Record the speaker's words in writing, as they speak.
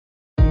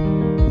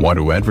Want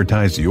to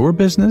advertise your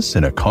business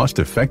in a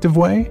cost-effective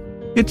way?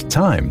 It's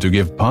time to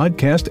give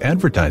podcast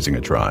advertising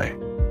a try.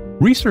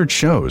 Research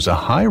shows a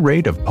high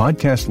rate of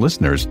podcast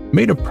listeners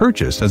made a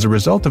purchase as a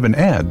result of an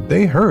ad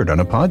they heard on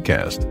a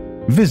podcast.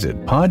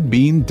 Visit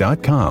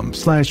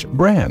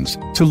podbean.com/brands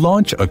to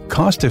launch a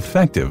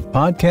cost-effective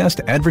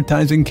podcast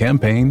advertising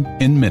campaign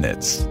in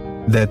minutes.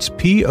 That's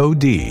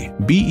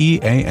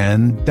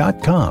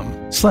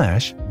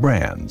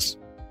podbean.com/brands.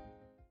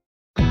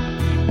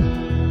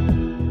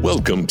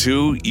 Welcome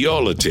to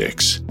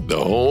Y'all-itics, the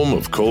home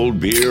of cold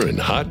beer and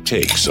hot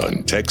takes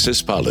on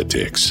Texas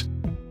politics.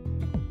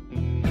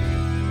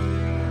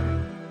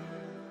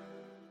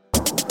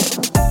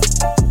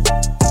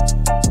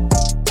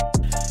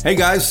 Hey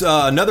guys,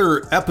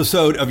 another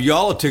episode of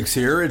Y'all-itics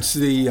here. It's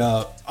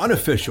the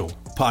unofficial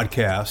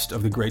podcast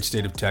of the great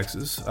state of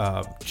Texas.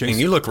 Jason, and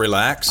you look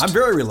relaxed. I'm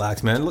very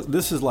relaxed, man. Look,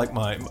 this is like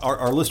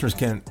our listeners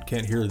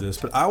can't hear this,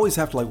 but I always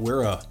have to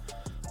wear a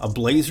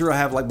blazer I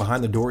have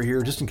behind the door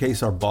here, just in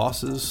case our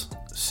bosses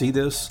see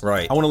this.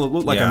 Right. I want to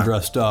look like I'm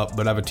dressed up,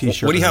 but I have a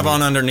t-shirt. What do you have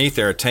on underneath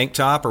there? A tank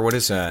top, or what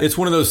is that? It's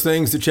one of those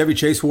things that Chevy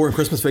Chase wore in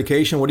Christmas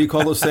Vacation. What do you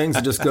call those things?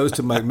 It just goes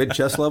to my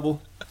mid-chest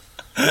level.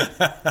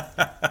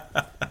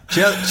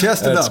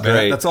 Chested up,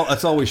 man.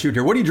 That's all we shoot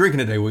here. What are you drinking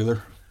today,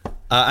 Wheeler?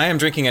 I am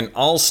drinking an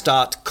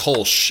Altstadt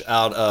Kolsch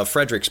out of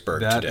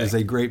Fredericksburg today. That is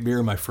a great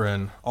beer, my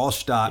friend.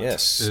 Altstadt.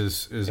 Yes. It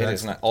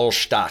is not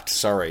Altstadt,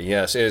 sorry.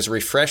 Yes, it is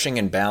refreshing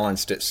and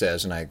balanced, it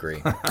says, and I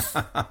agree.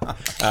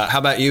 How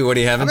about you? What are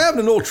you having? I'm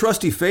having an old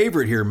trusty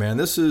favorite here, man.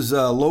 This is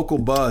Local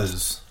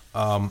Buzz.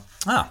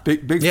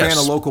 Big fan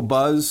of Local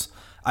Buzz.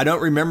 I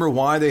don't remember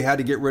why they had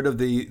to get rid of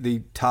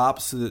the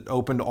tops that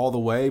opened all the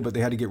way, but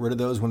they had to get rid of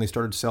those when they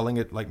started selling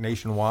it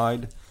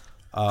nationwide.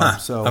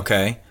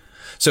 Okay.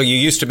 So you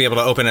used to be able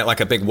to open it like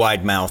a big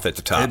wide mouth at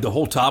the top. The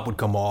whole top would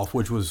come off,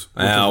 which was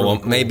really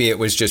cool. Maybe it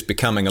was just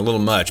becoming a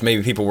little much.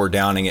 Maybe people were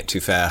downing it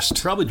too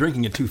fast. Probably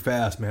drinking it too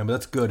fast, man, but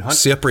that's good.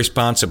 Sip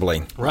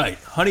responsibly. Right.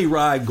 Honey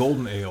Rye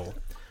Golden Ale.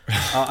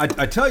 I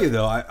tell you,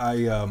 though,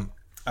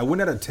 I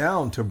went out of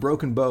town to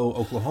Broken Bow,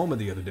 Oklahoma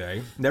the other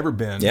day. Never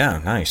been. Yeah,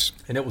 nice.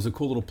 And it was a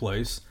cool little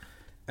place.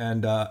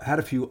 And had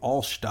a few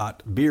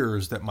Altstadt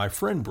beers that my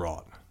friend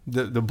brought.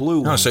 The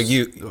blue ones. So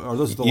you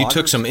lagers?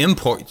 Took some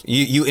import.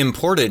 You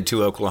imported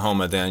to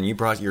Oklahoma. Then you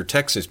brought your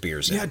Texas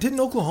beers in. Yeah,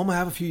 didn't Oklahoma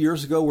have a few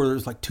years ago where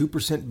there's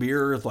 2%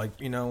 beer? I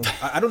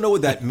don't know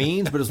what that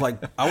means, but it's I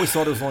always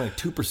thought it was only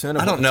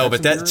 2%. I don't know,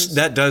 but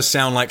that does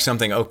sound like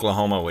something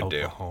Oklahoma would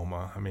do.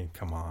 Oklahoma, I mean,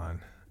 come on.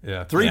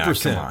 Yeah,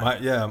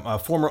 3%. A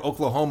former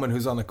Oklahoman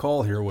who's on the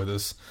call here with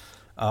us.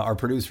 Our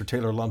producer,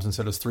 Taylor Lumsden,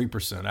 said it's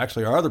 3%.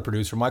 Actually, our other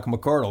producer, Michael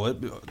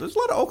McCardle, there's a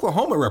lot of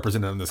Oklahoma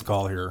represented in this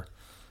call here.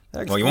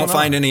 Well, you won't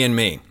find any in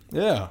me.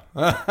 Yeah.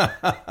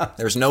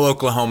 There's no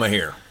Oklahoma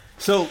here.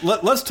 So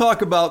let's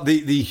talk about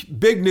the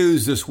big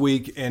news this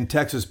week in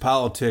Texas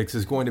politics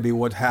is going to be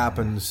what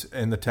happens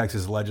in the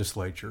Texas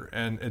legislature.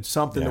 And it's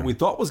something that we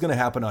thought was going to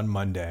happen on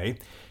Monday.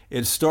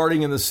 It's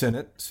starting in the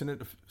Senate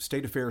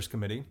State Affairs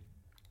Committee.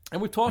 And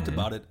we've talked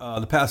about it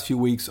the past few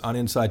weeks on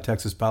Inside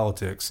Texas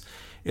Politics.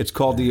 It's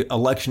called the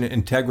election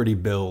integrity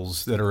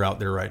bills that are out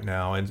there right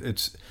now. And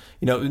it's,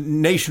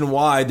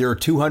 nationwide, there are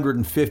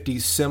 250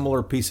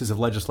 similar pieces of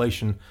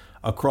legislation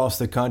across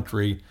the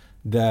country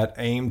that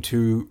aim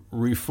to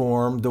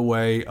reform the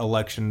way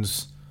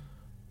elections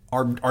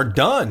are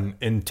done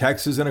in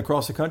Texas and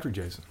across the country,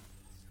 Jason.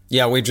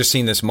 Yeah, we've just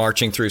seen this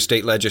marching through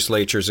state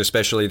legislatures,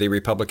 especially the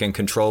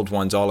Republican-controlled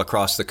ones all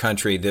across the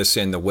country, this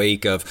in the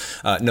wake of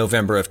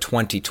November of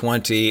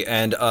 2020.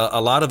 And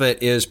a lot of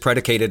it is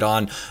predicated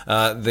on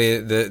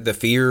the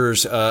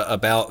fears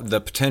about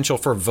the potential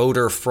for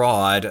voter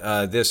fraud.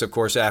 This, of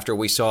course, after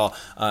we saw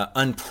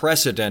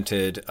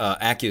unprecedented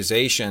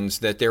accusations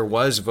that there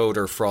was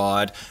voter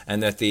fraud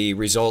and that the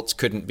results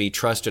couldn't be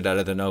trusted out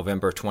of the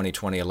November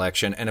 2020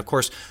 election. And, of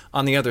course,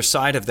 on the other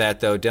side of that,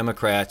 though,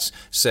 Democrats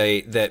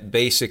say that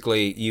basically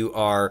you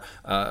are,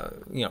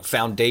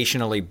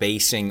 foundationally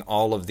basing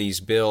all of these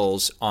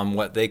bills on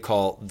what they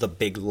call the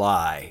big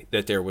lie,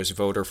 that there was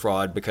voter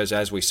fraud, because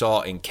as we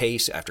saw in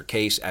case after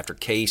case after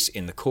case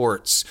in the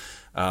courts,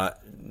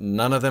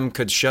 none of them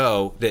could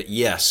show that,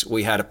 yes,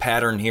 we had a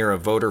pattern here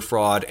of voter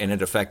fraud and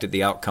it affected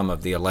the outcome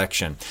of the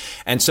election.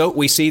 And so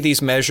we see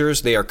these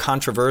measures. They are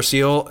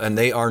controversial and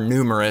they are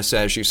numerous,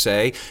 as you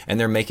say, and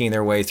they're making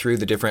their way through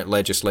the different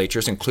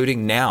legislatures,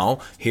 including now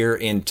here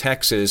in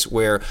Texas,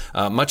 where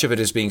much of it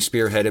is being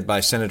spearheaded by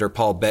Senator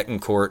Paul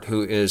Bettencourt,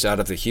 who is out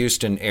of the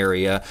Houston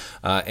area,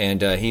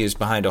 and he is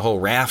behind a whole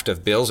raft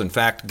of bills. In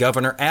fact,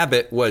 Governor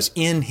Abbott was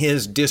in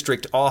his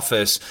district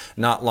office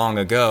not long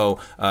ago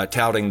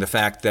touting the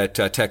fact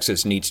that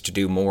Texas needs to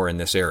do more in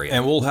this area.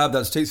 And we'll have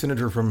that state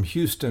senator from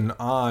Houston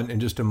on in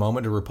just a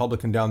moment, a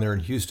Republican down there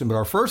in Houston. But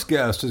our first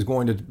guest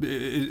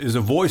is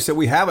a voice that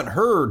we haven't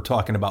heard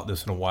talking about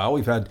this in a while.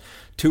 We've had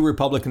two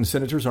Republican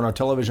senators on our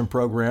television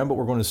program, but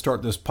we're going to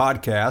start this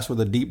podcast with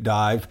a deep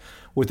dive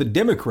with a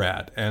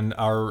Democrat. And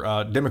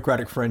our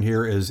Democratic friend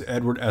here is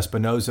Edward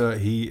Espinoza.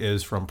 He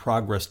is from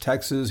Progress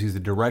Texas. He's the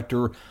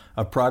director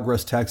of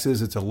Progress Texas.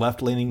 It's a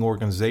left-leaning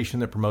organization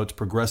that promotes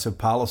progressive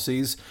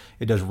policies.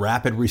 It does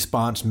rapid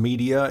response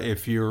media.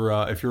 If you're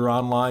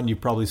online,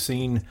 you've probably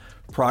seen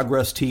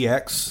Progress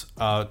TX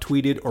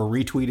tweeted or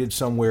retweeted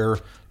somewhere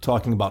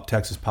talking about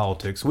Texas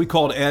politics. We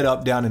called Ed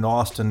up down in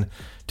Austin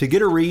to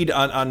get a read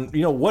on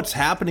what's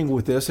happening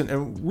with this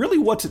and really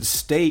what's at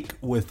stake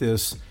with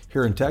this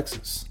here in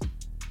Texas.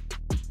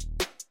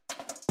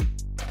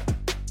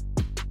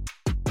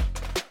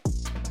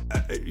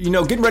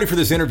 Getting ready for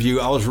this interview,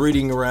 I was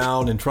reading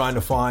around and trying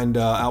to find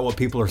out what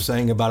people are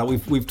saying about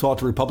it. We've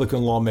talked to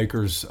Republican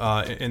lawmakers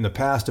in the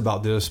past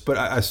about this, but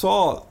I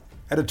saw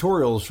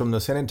editorials from the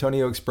San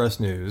Antonio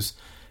Express-News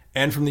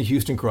and from the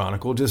Houston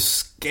Chronicle, just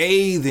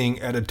scathing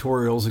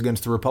editorials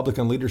against the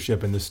Republican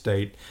leadership in the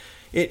state.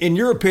 In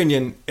your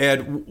opinion,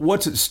 Ed,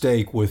 what's at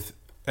stake with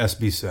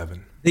SB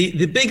 7?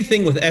 The big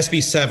thing with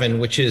SB 7,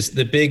 which is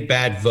the big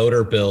bad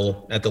voter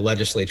bill at the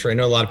legislature. I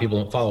know a lot of people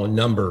don't follow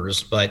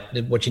numbers, but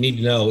what you need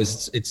to know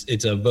is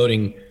it's a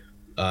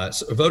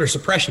voter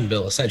suppression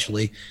bill,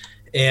 essentially.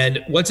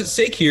 And what's at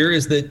stake here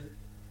is that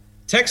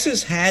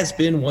Texas has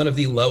been one of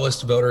the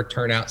lowest voter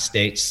turnout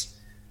states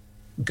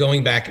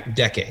going back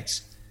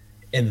decades.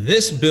 And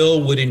this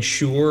bill would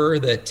ensure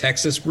that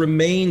Texas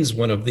remains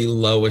one of the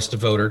lowest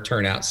voter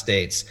turnout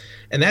states.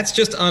 And that's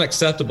just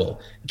unacceptable.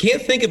 You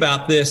can't think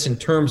about this in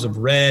terms of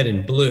red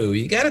and blue.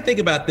 You got to think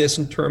about this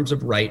in terms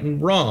of right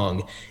and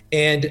wrong.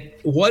 And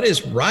what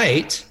is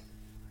right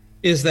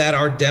is that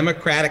our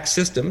democratic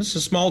system, it's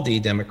a small d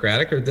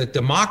democratic, or the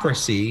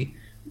democracy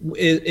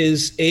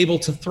is able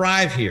to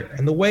thrive here.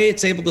 And the way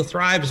it's able to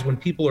thrive is when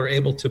people are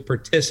able to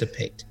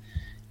participate.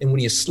 And when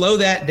you slow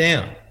that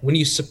down, when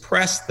you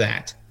suppress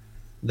that,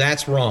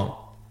 that's wrong.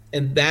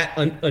 And that,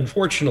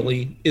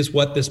 unfortunately, is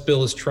what this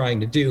bill is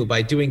trying to do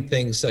by doing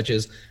things such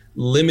as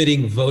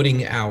limiting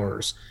voting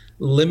hours,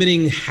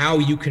 limiting how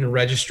you can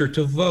register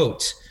to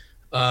vote,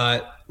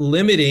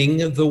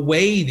 limiting the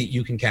way that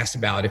you can cast a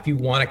ballot. If you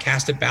want to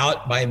cast a ballot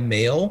by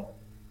mail,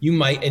 you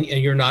might, and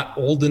you're not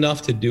old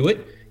enough to do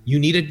it, you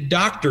need a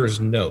doctor's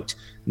note.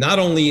 Not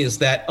only is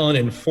that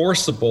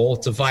unenforceable,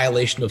 it's a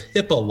violation of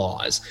HIPAA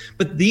laws,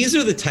 but these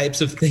are the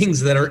types of things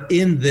that are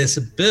in this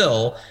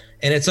bill.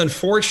 And it's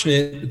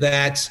unfortunate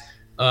that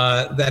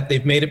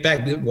they've made it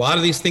back. A lot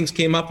of these things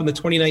came up in the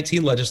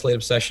 2019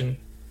 legislative session.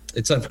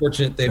 It's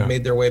unfortunate they've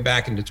made their way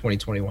back into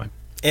 2021.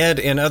 Ed,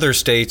 in other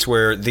states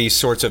where these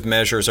sorts of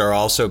measures are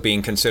also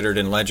being considered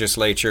in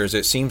legislatures,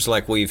 it seems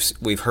like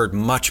we've heard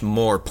much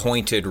more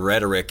pointed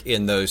rhetoric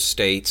in those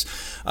states.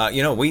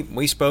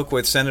 We spoke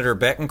with Senator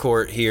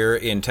Betancourt here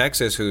in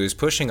Texas, who is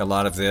pushing a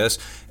lot of this,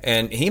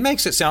 and he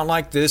makes it sound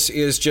like this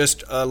is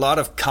just a lot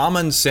of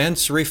common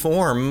sense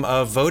reform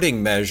of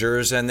voting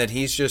measures, and that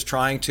he's just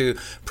trying to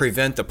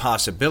prevent the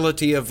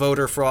possibility of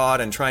voter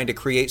fraud and trying to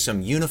create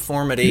some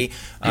uniformity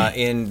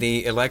in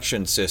the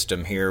election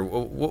system here.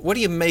 What do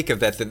you make of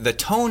that? The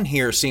tone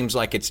here seems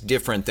like it's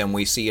different than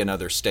we see in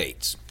other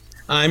states.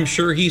 I'm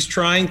sure he's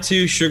trying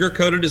to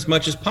sugarcoat it as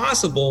much as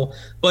possible,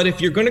 but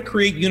if you're going to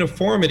create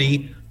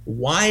uniformity,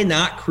 why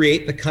not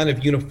create the kind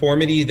of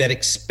uniformity that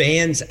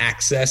expands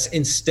access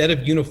instead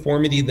of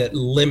uniformity that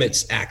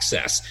limits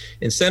access?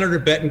 And Senator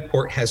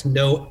Betancourt has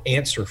no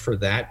answer for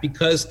that,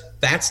 because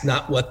that's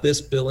not what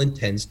this bill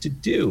intends to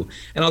do.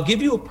 And I'll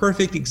give you a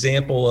perfect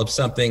example of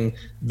something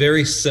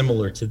very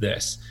similar to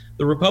this.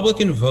 The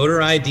Republican voter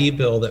ID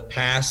bill that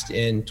passed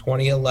in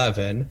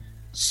 2011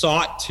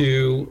 sought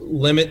to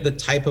limit the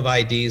type of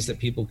IDs that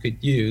people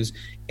could use,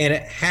 and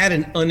it had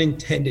an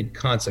unintended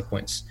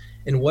consequence.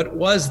 And what it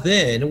was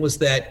then was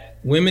that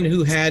women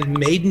who had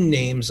maiden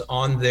names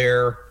on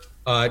their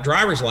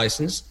driver's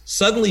license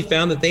suddenly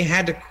found that they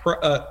had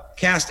to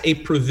cast a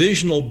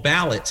provisional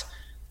ballot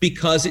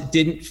because it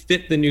didn't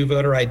fit the new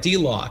voter ID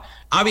law.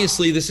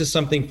 Obviously, this is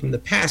something from the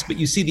past, but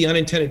you see the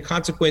unintended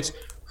consequence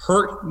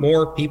hurt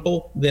more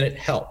people than it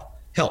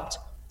helped.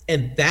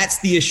 And that's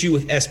the issue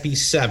with SB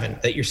 7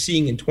 that you're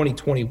seeing in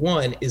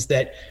 2021, is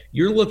that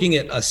you're looking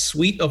at a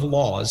suite of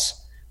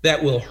laws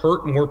that will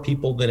hurt more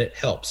people than it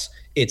helps.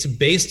 It's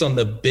based on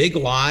the big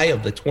lie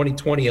of the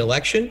 2020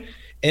 election.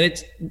 And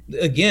it's,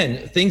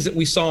 again, things that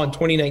we saw in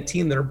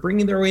 2019 that are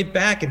bringing their way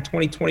back in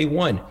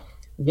 2021.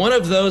 One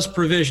of those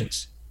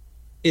provisions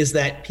is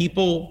that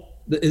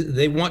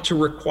they want to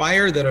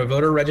require that a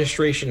voter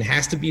registration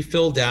has to be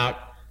filled out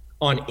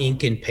on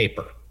ink and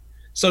paper.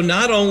 So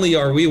not only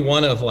are we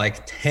one of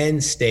like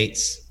 10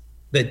 states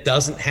that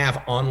doesn't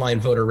have online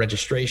voter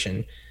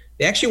registration,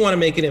 they actually want to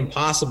make it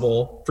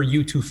impossible for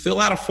you to fill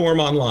out a form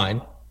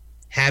online,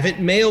 have it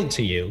mailed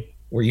to you,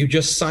 where you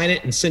just sign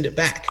it and send it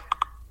back.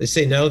 They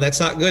say, no, that's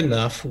not good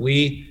enough.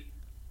 We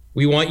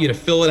want you to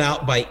fill it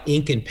out by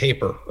ink and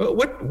paper.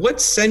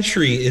 What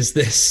century is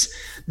this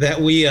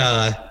that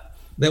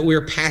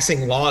we're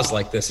passing laws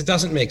like this? It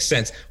doesn't make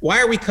sense. Why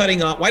are we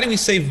cutting off? Why do we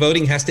say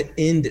voting has to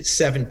end at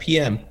 7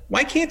 p.m.?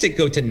 Why can't it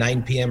go to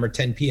 9 p.m. or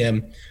 10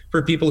 p.m.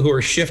 for people who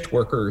are shift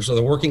workers or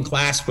the working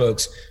class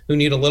folks who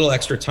need a little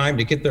extra time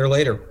to get there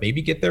later,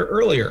 maybe get there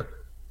earlier.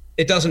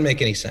 It doesn't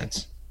make any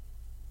sense.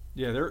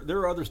 Yeah, there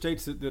are other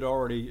states that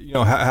already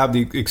have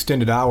the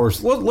extended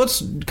hours.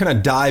 Let's kind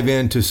of dive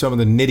into some of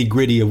the nitty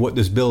gritty of what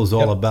this bill is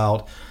all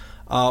about.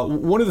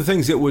 One of the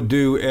things it would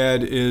do,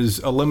 Ed, is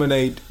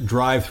eliminate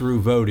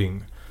drive-through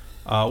voting,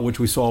 which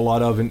we saw a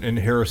lot of in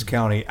Harris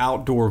County,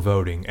 outdoor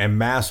voting and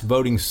mass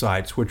voting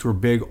sites, which were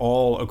big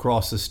all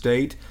across the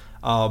state.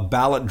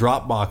 Ballot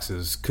drop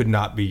boxes could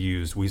not be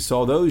used. We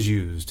saw those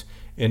used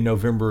in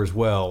November as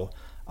well.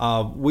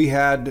 We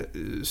had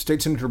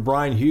State Senator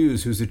Brian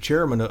Hughes, who's the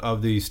chairman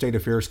of the State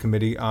Affairs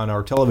Committee, on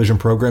our television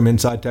program,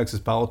 Inside Texas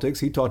Politics.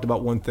 He talked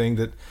about one thing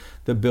that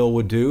the bill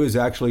would do is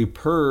actually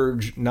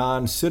purge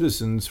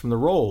non-citizens from the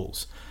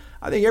rolls.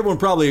 I think everyone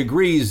probably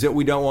agrees that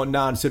we don't want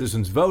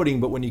non-citizens voting,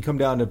 but when you come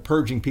down to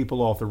purging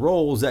people off the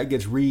rolls, that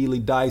gets really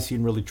dicey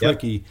and really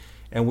tricky. Yep.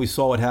 And we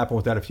saw what happened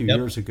with that a few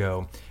years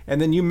ago.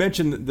 And then you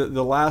mentioned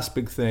the last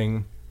big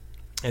thing,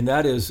 and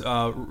that is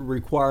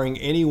requiring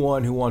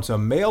anyone who wants a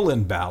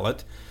mail-in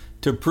ballot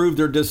to prove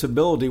their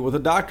disability with a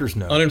doctor's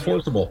note.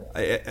 Unenforceable.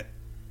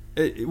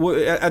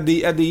 At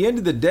the end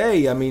of the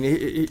day, I mean,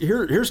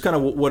 here's kind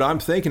of what I'm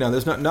thinking on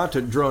this. Not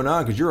to drone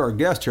on, because you're our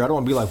guest here. I don't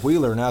want to be like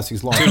Wheeler and ask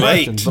these long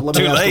questions, but let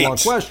me ask a long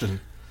question.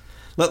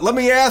 Let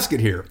me ask it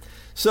here.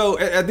 So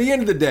at the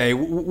end of the day,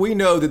 we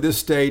know that this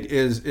state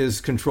is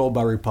controlled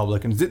by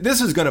Republicans. This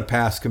is going to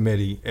pass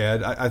committee,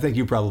 Ed. I think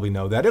you probably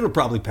know that. It'll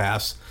probably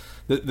pass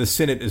the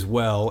Senate as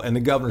well, and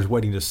the governor's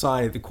waiting to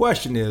sign it. The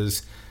question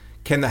is,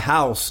 can the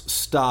House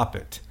stop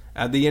it?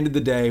 At the end of the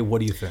day,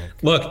 what do you think?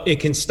 Look, it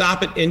can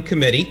stop it in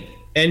committee,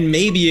 and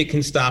maybe it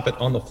can stop it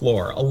on the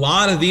floor. A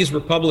lot of these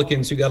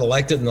Republicans who got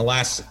elected in the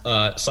last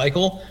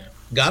cycle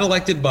got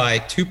elected by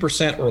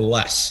 2% or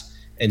less.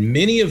 And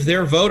many of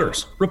their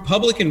voters,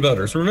 Republican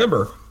voters,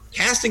 remember,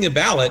 casting a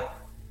ballot,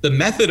 the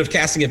method of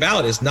casting a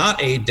ballot is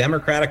not a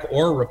Democratic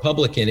or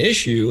Republican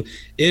issue.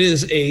 It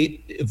is a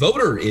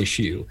voter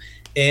issue.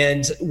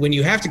 And when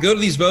you have to go to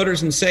these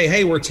voters and say,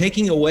 hey, we're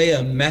taking away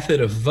a method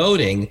of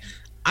voting,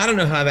 I don't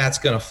know how that's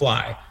going to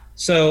fly.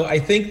 So I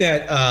think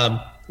that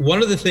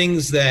one of the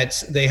things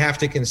that they have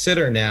to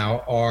consider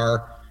now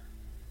are,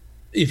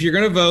 if you're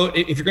going to vote,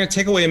 if you're going to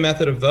take away a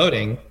method of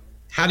voting,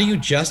 how do you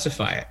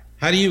justify it?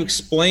 How do you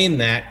explain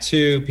that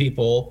to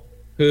people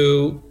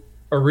who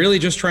are really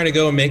just trying to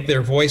go and make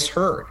their voice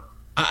heard?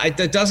 It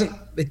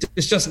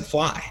just doesn't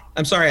fly.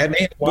 I'm sorry, I may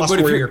have lost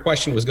where your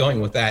question was going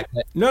with that.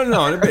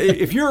 No.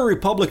 If you're a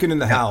Republican in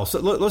the House,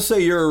 let's say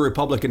you're a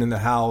Republican in the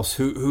House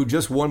who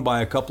just won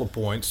by a couple of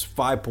points,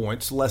 5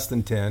 points, less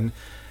than 10.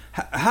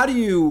 How do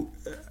you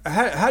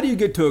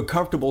get to a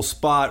comfortable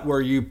spot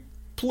where you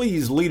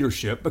please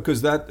leadership?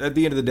 Because that, at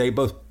the end of the day,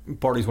 both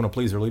parties want to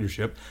please their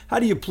leadership. How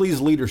do you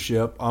please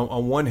leadership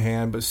on one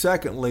hand, but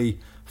secondly,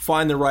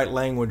 find the right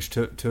language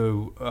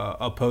to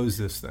oppose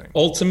this thing?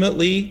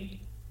 Ultimately,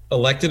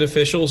 elected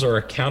officials are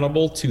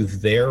accountable to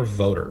their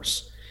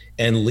voters,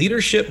 and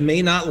leadership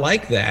may not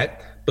like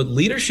that, but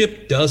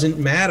leadership doesn't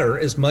matter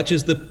as much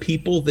as the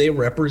people they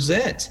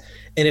represent.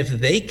 And if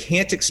they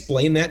can't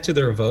explain that to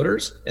their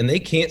voters and they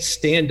can't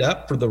stand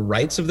up for the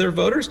rights of their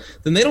voters,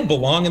 then they don't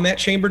belong in that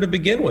chamber to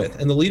begin with.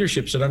 And the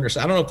leadership should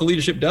understand. I don't know if the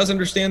leadership does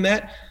understand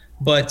that,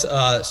 but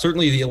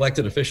certainly the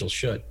elected officials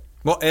should.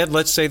 Well, Ed,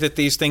 let's say that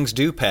these things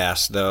do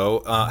pass,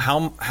 though.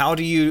 How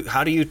do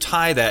you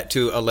tie that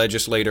to a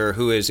legislator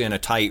who is in a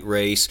tight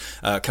race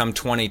come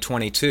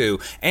 2022?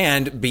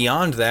 And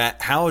beyond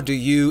that, how do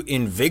you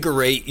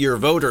invigorate your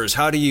voters?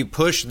 How do you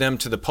push them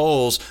to the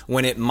polls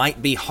when it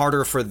might be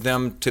harder for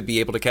them to be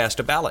able to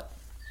cast a ballot?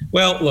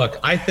 Well, look,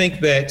 I think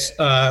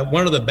that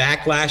one of the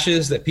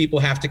backlashes that people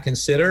have to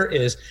consider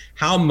is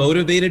how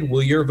motivated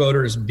will your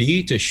voters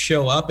be to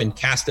show up and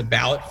cast a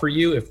ballot for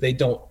you if they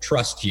don't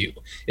trust you,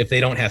 if they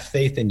don't have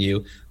faith in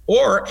you,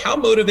 or how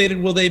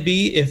motivated will they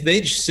be if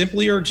they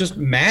simply are just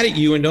mad at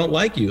you and don't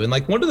like you? And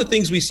like one of the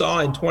things we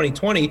saw in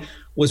 2020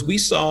 was we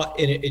saw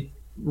a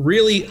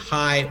really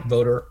high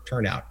voter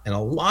turnout. And a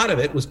lot of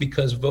it was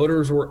because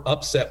voters were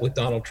upset with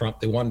Donald Trump.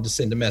 They wanted to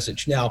send a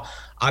message. Now,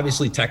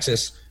 obviously,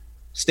 Texas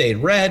stayed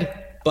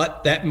red,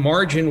 but that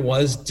margin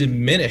was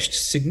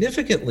diminished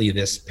significantly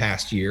this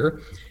past year.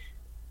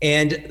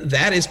 And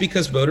that is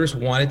because voters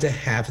wanted to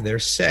have their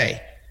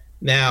say.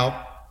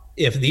 Now,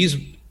 if these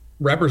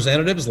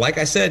representatives, like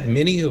I said,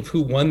 many of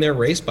who won their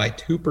race by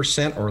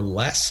 2% or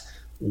less,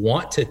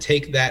 want to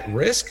take that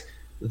risk,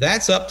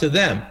 that's up to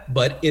them.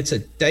 But it's a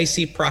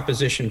dicey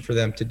proposition for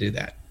them to do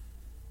that.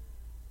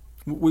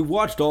 We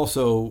watched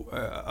also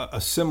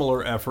a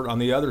similar effort on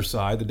the other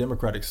side, the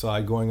Democratic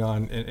side, going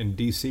on in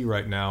D.C.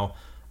 right now.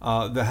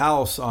 The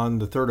House on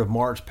the 3rd of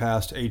March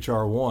passed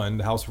H.R. 1,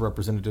 the House of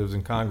Representatives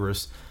in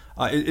Congress.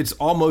 It's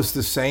almost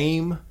the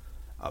same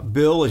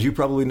bill, as you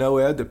probably know,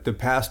 Ed, that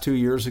passed 2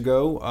 years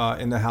ago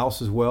in the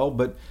House as well.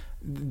 But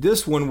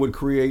this one would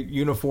create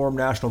uniform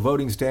national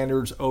voting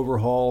standards,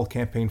 overhaul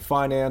campaign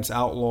finance,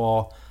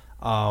 outlaw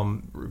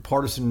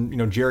partisan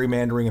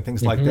gerrymandering and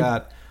things like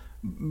that.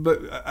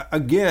 But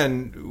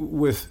again,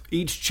 with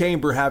each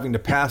chamber having to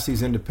pass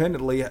these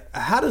independently,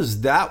 how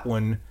does that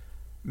one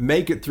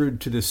make it through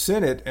to the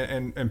Senate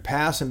and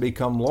pass and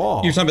become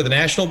law? You're talking about the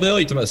national bill?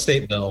 You're talking about the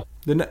state bill?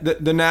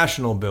 The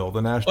national bill.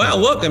 The national. Well,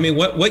 bill. look, I mean,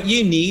 what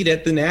you need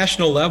at the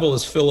national level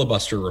is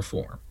filibuster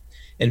reform.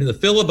 And the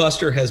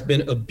filibuster has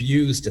been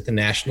abused at the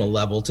national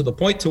level to the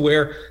point to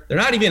where they're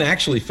not even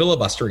actually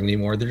filibustering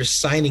anymore. They're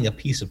just signing a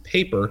piece of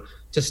paper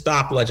to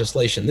stop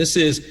legislation. This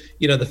is,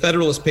 the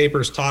Federalist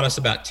Papers taught us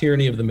about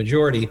tyranny of the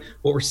majority.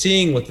 What we're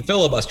seeing with the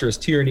filibuster is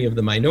tyranny of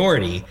the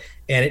minority,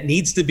 and it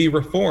needs to be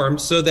reformed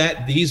so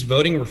that these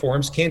voting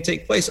reforms can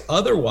take place.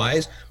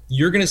 Otherwise,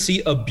 you're going to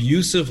see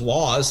abusive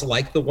laws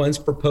like the ones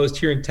proposed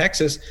here in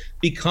Texas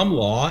become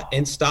law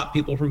and stop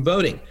people from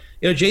voting.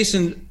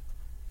 Jason,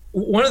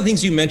 one of the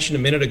things you mentioned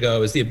a minute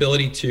ago is the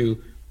ability to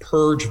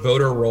purge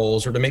voter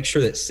rolls or to make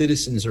sure that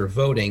citizens are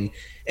voting.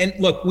 And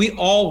look, we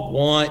all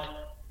want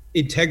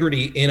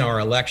integrity in our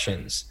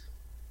elections.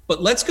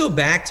 But let's go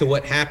back to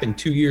what happened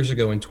 2 years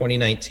ago in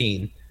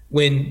 2019,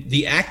 when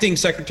the acting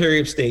Secretary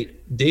of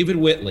State, David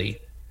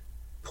Whitley,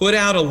 put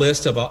out a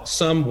list of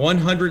some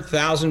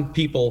 100,000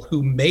 people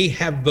who may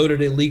have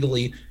voted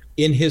illegally.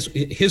 In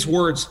his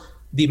words,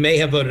 they may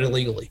have voted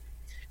illegally.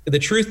 The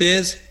truth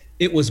is,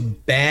 it was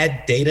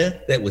bad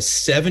data that was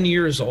 7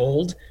 years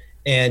old.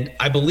 And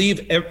I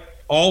believe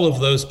all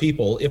of those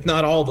people, if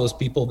not all of those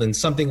people, then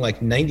something like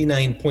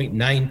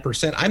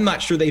 99.9%. I'm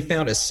not sure they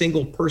found a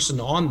single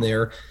person on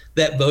there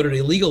that voted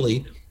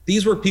illegally.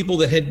 These were people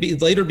that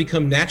had later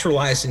become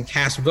naturalized and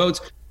cast votes.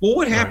 Well,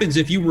 what happens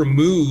if you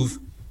remove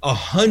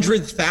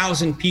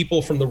 100,000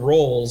 people from the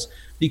rolls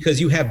because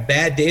you have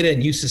bad data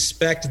and you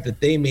suspect that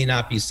they may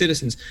not be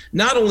citizens?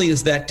 Not only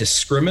is that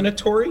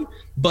discriminatory,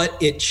 but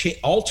it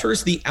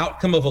alters the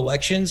outcome of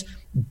elections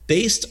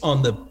based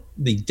on the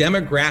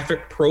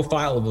demographic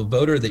profile of a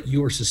voter that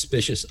you are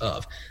suspicious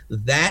of.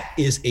 That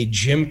is a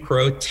Jim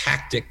Crow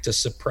tactic to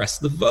suppress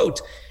the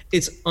vote.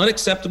 It's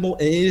unacceptable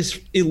and it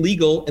is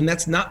illegal, and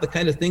that's not the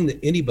kind of thing that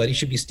anybody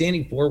should be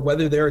standing for,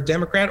 whether they're a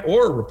Democrat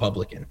or a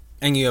Republican.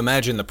 And you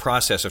imagine the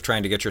process of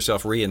trying to get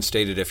yourself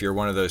reinstated if you're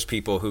one of those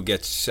people who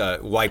gets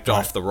wiped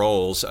off the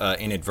rolls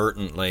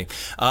inadvertently.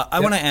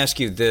 I want to ask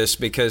you this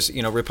because,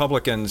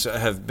 Republicans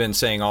have been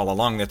saying all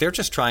along that they're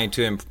just trying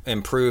to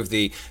improve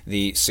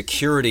the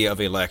security of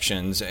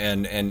elections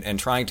and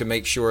trying to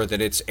make sure that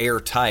it's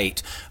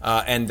airtight.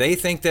 And they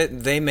think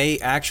that they may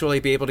actually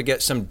be able to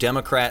get some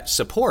Democrat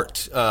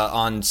support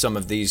on some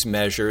of these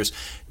measures.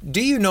 Do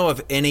you know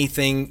of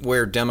anything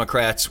where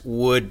Democrats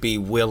would be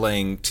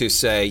willing to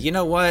say, you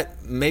know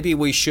what, maybe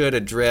we should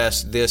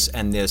address this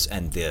and this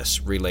and this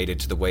related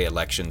to the way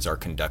elections are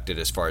conducted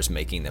as far as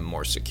making them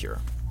more secure?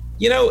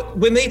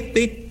 When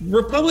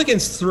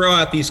Republicans throw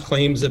out these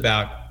claims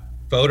about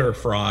voter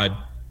fraud,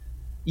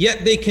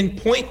 yet they can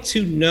point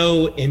to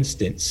no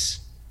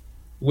instance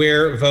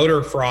where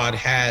voter fraud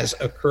has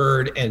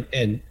occurred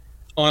and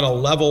on a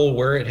level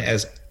where it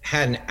has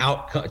had an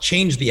outcome,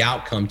 changed the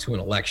outcome to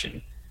an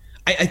election.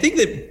 I think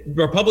that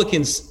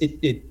Republicans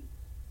it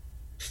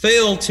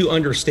fail to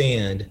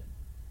understand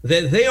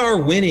that they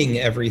are winning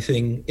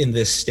everything in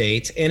this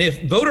state. And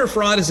if voter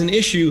fraud is an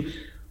issue,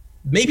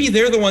 maybe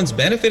they're the ones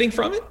benefiting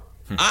from it.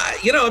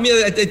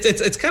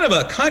 It's kind of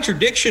a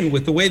contradiction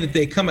with the way that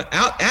they come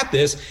out at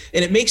this.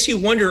 And it makes you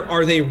wonder,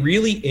 are they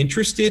really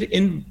interested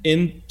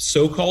in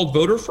so-called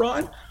voter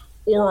fraud?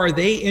 Or are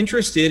they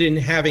interested in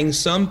having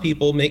some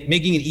people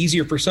making it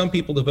easier for some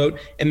people to vote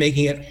and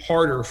making it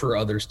harder for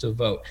others to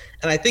vote?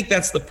 And I think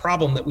that's the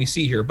problem that we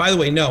see here. By the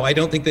way, no, I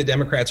don't think the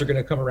Democrats are going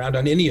to come around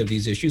on any of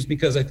these issues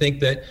because I think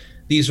that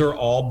these are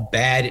all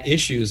bad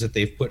issues that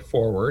they've put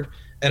forward.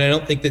 And I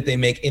don't think that they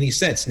make any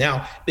sense.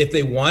 Now, if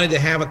they wanted to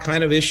have a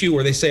kind of issue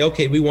where they say,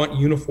 okay, we want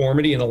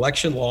uniformity in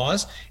election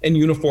laws and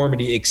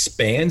uniformity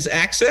expands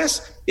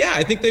access, yeah,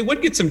 I think they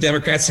would get some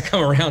Democrats to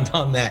come around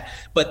on that.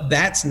 But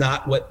that's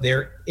not what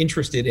they're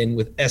interested in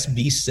with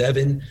SB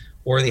 7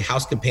 or the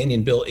House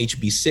Companion Bill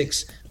HB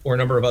 6 or a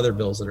number of other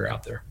bills that are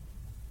out there.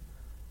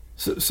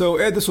 So,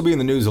 Ed, this will be in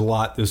the news a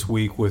lot this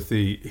week with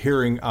the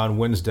hearing on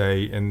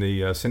Wednesday in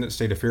the Senate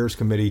State Affairs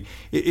Committee.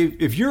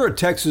 If you're a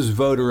Texas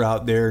voter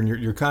out there and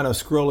you're kind of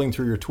scrolling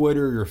through your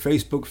Twitter, your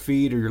Facebook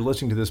feed, or you're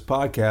listening to this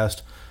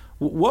podcast,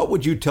 what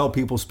would you tell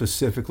people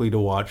specifically to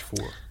watch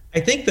for? I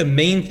think the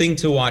main thing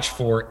to watch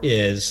for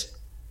is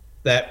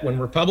that when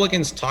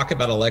Republicans talk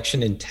about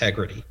election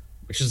integrity,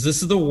 this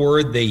is the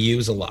word they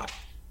use a lot,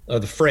 or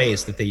the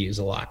phrase that they use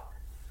a lot,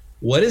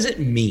 what does it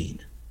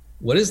mean?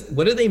 What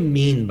do they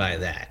mean by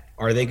that?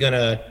 Are they going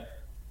to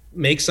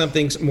make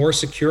something more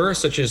secure,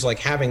 such as like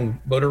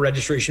having voter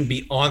registration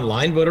be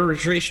online voter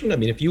registration? I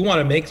mean, if you want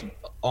to make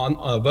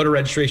voter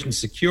registration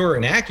secure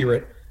and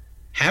accurate,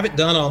 have it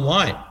done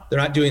online. They're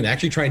not doing that.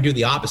 Actually trying to do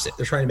the opposite.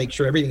 They're trying to make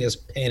sure everything is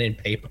pen and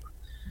paper.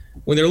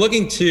 When they're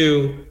looking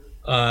to,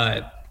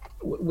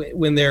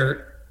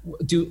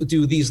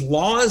 do these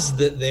laws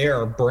that they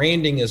are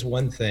branding as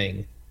one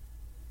thing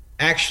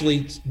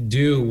actually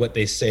do what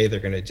they say they're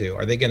going to do?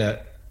 Are they going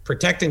to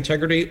protect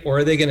integrity, or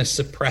are they going to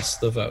suppress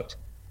the vote?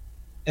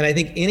 And I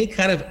think any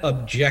kind of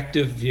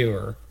objective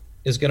viewer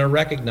is going to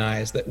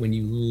recognize that when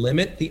you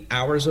limit the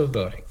hours of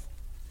voting,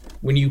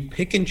 when you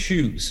pick and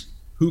choose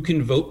who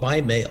can vote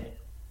by mail,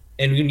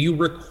 and when you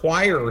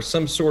require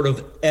some sort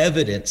of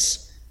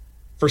evidence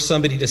for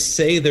somebody to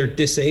say they're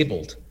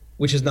disabled,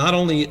 which is not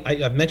only,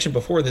 I've mentioned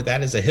before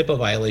that is a HIPAA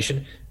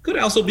violation, could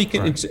also be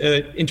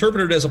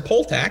interpreted as a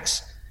poll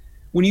tax.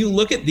 When you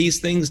look at these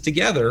things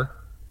together,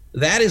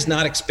 that is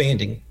not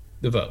expanding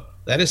the vote.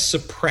 That is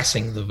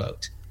suppressing the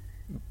vote.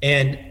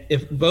 And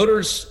if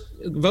voters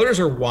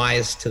are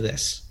wise to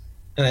this,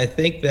 and I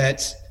think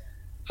that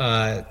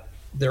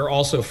they're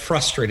also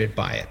frustrated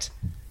by it.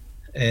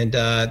 And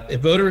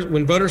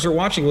when voters are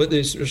watching,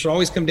 it should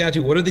always come down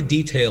to what are the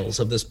details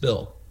of this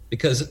bill?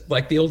 Because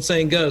like the old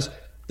saying goes,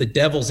 the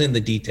devil's in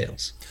the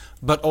details.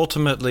 But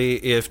ultimately,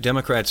 if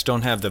Democrats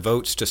don't have the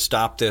votes to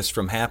stop this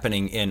from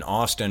happening in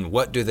Austin,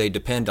 what do they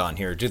depend on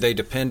here? Do they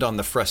depend on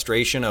the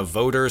frustration of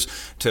voters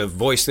to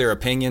voice their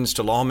opinions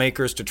to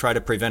lawmakers to try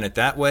to prevent it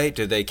that way?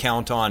 Do they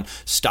count on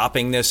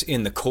stopping this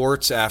in the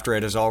courts after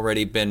it has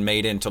already been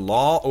made into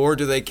law? Or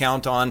do they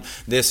count on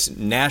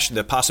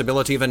the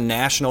possibility of a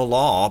national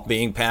law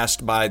being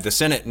passed by the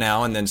Senate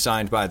now and then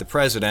signed by the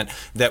president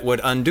that would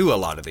undo a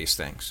lot of these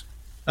things?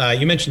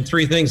 You mentioned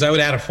three things. I would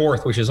add a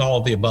fourth, which is all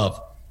of the above.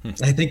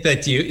 I think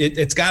that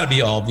it's got to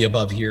be all of the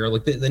above here.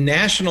 Like the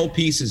national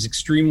piece is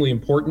extremely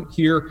important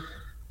here,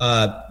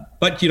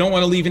 but you don't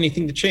want to leave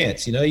anything to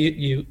chance. You know,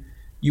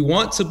 you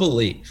want to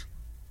believe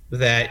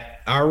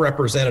that our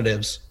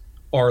representatives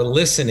are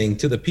listening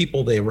to the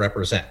people they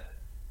represent.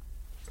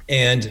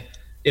 And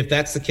if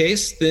that's the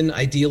case, then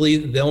ideally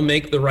they'll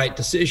make the right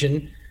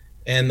decision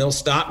and they'll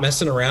stop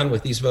messing around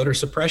with these voter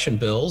suppression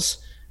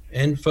bills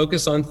and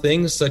focus on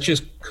things such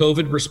as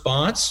COVID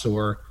response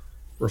or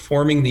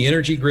reforming the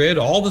energy grid,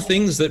 all the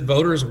things that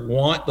voters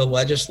want the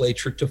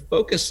legislature to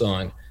focus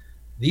on.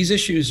 These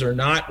issues are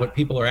not what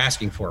people are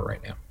asking for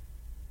right now.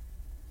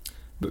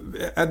 But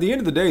at the end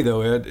of the day,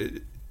 though,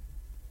 Ed,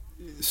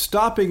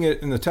 stopping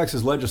it in the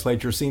Texas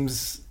legislature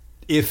seems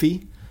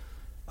iffy.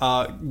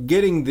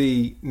 Getting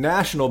the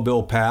national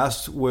bill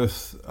passed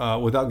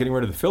without getting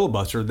rid of the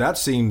filibuster, that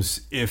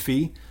seems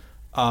iffy.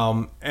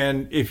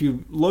 And if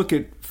you look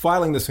at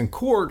filing this in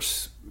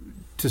courts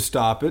to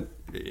stop it,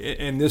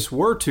 and this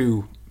were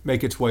to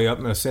make its way up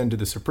and ascend to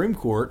the Supreme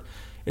Court,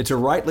 it's a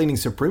right-leaning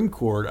Supreme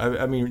Court.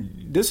 I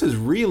mean, this is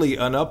really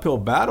an uphill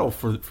battle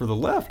for the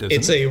left, isn't it?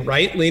 It's a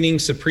right-leaning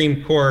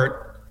Supreme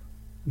Court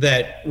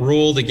that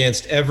ruled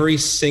against every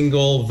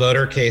single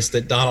voter case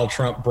that Donald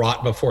Trump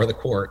brought before the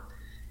court.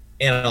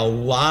 And a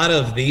lot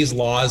of these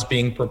laws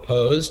being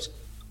proposed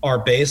are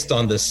based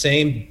on the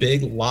same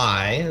big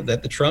lie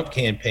that the Trump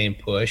campaign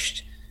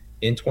pushed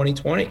in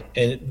 2020,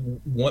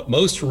 and what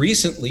most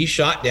recently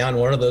shot down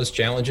one of those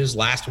challenges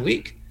last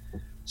week.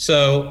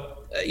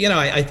 So,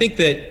 I think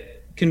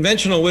that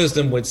conventional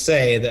wisdom would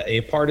say that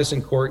a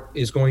partisan court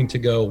is going to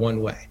go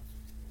one way.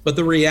 But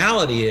the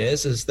reality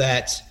is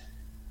that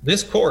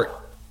this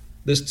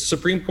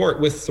Supreme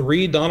Court with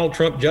 3 Donald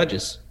Trump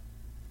judges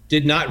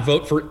did not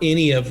vote for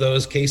any of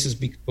those cases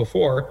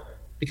before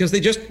because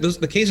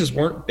the cases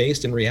weren't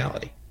based in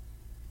reality.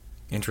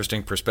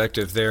 Interesting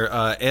perspective there.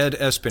 Ed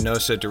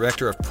Espinosa,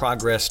 Director of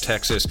Progress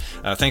Texas.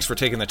 Thanks for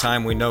taking the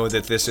time. We know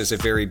that this is a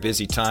very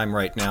busy time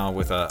right now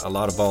with a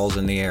lot of balls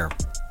in the air.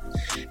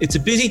 It's a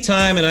busy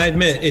time, and I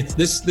admit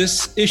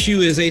this issue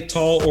is a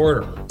tall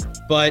order,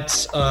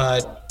 but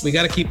we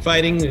got to keep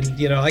fighting. And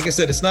like I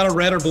said, it's not a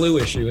red or blue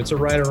issue; it's a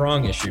right or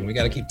wrong issue. We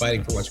got to keep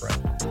fighting for what's right.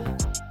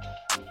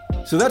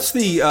 So that's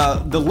the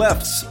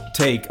left's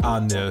take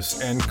on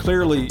this, and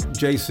clearly,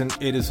 Jason,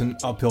 it is an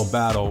uphill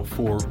battle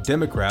for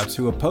Democrats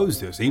who oppose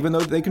this. Even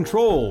though they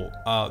control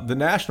the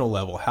national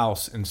level,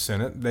 House and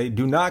Senate, they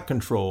do not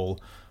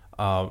control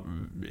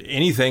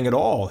anything at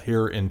all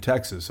here in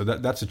Texas. So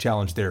that's a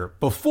challenge there.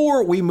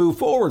 Before we move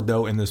forward,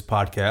 though, in this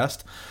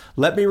podcast,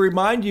 let me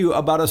remind you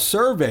about a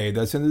survey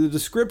that's in the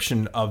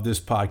description of this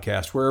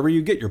podcast, wherever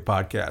you get your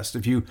podcast.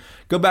 If you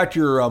go back to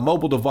your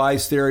mobile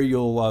device there,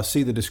 you'll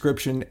see the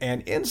description.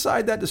 And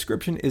inside that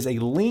description is a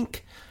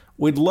link.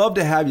 We'd love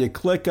to have you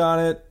click on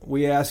it.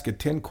 We ask you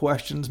 10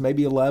 questions,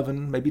 maybe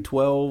 11, maybe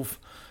 12.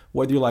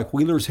 Whether you like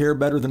Wheeler's hair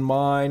better than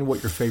mine,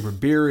 what your favorite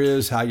beer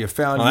is, how you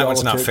found that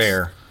one's not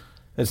fair.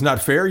 It's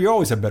not fair? You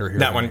always have better hair.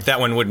 That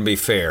one wouldn't be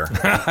fair.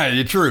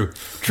 True,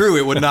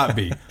 it would not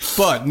be.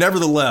 But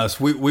nevertheless,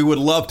 we would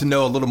love to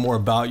know a little more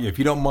about you. If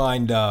you don't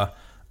mind,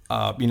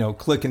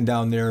 clicking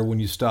down there when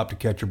you stop to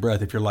catch your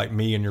breath. If you're like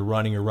me and you're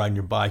running or riding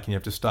your bike and you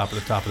have to stop at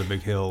the top of the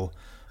big hill,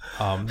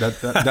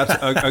 that's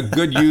a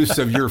good use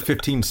of your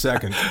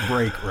 15-second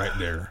break right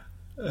there.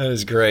 That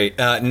is great.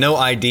 No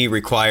ID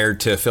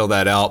required to fill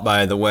that out,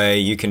 by the way.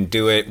 You can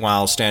do it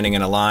while standing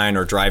in a line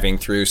or driving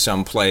through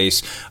some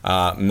place.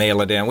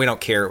 Mail it in. We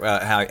don't care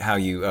how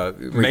you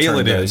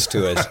return those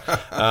to us.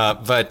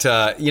 But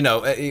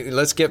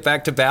let's get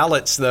back to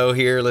ballots, though,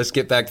 here. Let's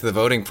get back to the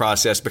voting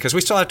process, because we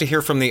still have to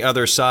hear from the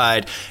other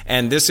side.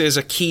 And this is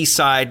a key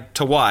side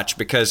to watch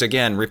because,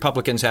 again,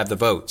 Republicans have the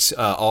votes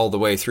all the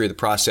way through the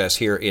process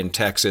here in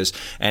Texas.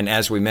 And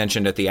as we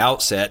mentioned at the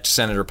outset,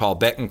 Senator Paul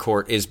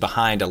Bettencourt is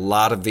behind a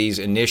lot of these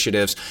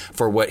initiatives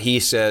for what he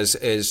says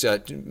is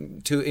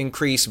to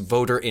increase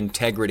voter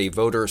integrity,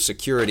 voter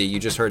security. You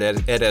just heard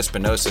Ed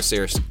Espinosa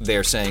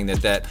there saying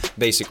that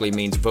basically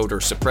means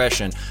voter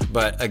suppression.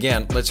 But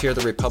again, let's hear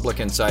the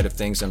Republican side of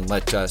things and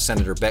let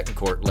Senator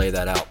Bettencourt lay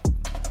that out.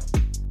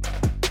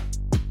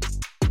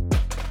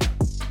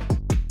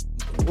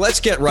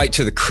 Let's get right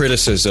to the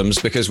criticisms,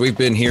 because we've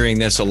been hearing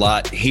this a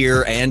lot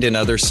here and in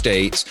other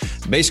states.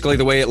 Basically,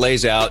 the way it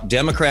lays out,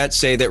 Democrats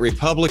say that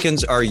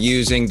Republicans are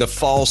using the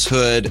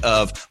falsehood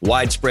of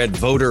widespread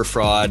voter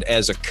fraud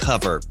as a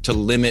cover to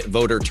limit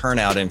voter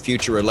turnout in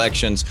future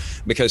elections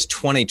because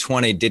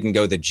 2020 didn't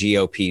go the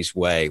GOP's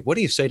way. What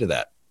do you say to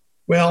that?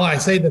 Well, I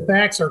say the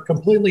facts are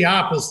completely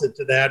opposite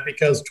to that,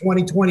 because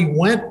 2020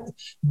 went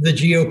the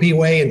GOP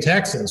way in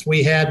Texas.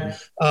 We had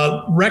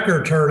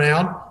record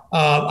turnout.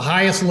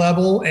 Highest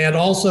level and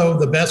also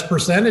the best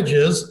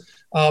percentages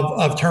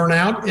of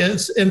turnout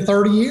is in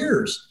 30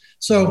 years.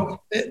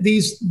 So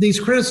these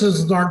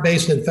criticisms aren't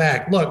based in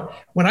fact. Look,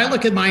 when I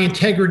look at my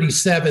Integrity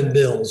 7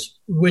 bills,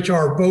 which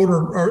are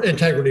voter or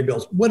integrity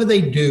bills, what do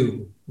they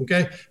do?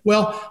 Okay,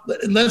 well,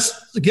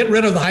 let's get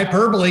rid of the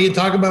hyperbole and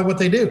talk about what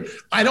they do.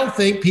 I don't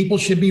think people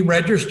should be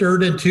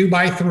registered in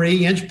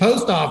 2x3-inch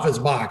post office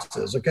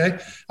boxes. Okay,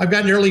 I've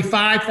got nearly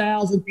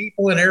 5,000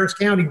 people in Harris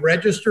County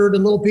registered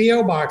in little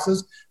PO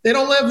boxes. They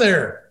don't live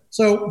there,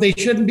 so they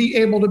shouldn't be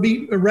able to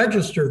be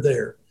registered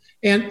there.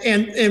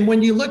 And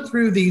when you look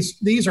through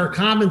these are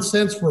common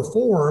sense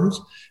reforms,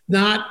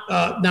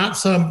 not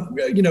some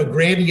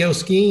grandiose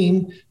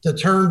scheme to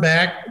turn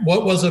back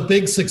what was a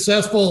big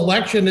successful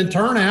election and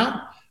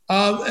turnout.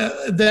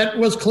 That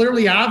was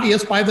clearly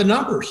obvious by the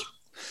numbers.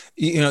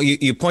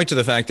 You point to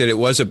the fact that it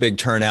was a big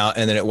turnout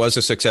and that it was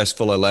a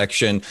successful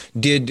election.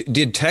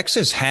 Did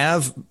Texas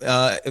have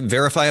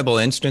verifiable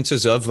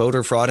instances of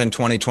voter fraud in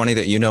 2020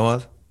 that you know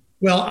of?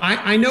 Well,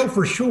 I know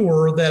for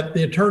sure that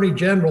the Attorney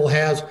General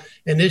has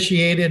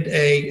initiated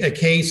a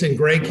case in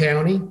Gray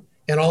County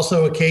and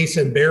also a case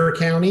in Bexar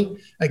County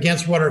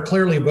against what are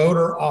clearly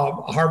voter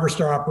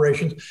harvester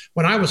operations.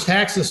 When I was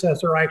tax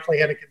assessor, I actually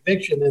had a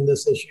conviction in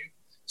this issue.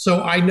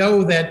 So I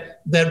know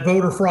that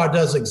voter fraud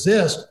does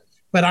exist,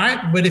 but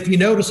if you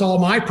notice all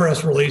my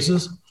press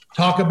releases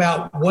talk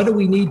about what do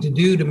we need to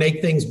do to make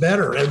things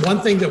better. And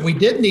one thing that we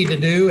did need to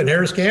do in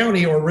Harris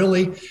County, or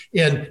really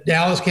in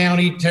Dallas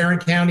County,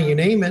 Tarrant County, you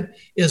name it,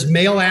 is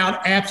mail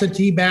out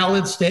absentee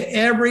ballots to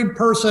every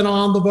person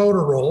on the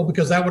voter roll,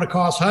 because that would have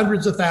cost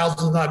hundreds of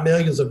thousands, not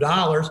millions of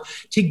dollars,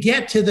 to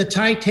get to the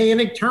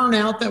titanic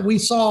turnout that we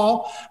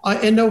saw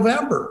in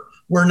November.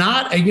 We're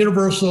not a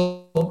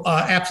universal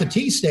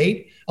absentee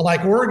state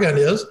like Oregon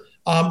is,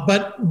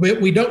 but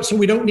we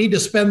don't need to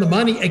spend the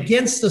money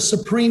against the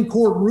Supreme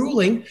Court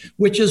ruling,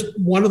 which is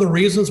one of the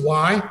reasons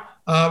why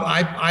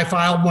I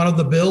filed one of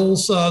the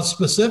bills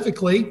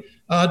specifically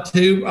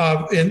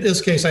to, in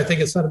this case, I think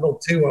it's Senate Bill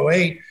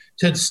 208,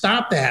 to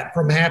stop that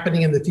from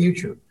happening in the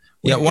future.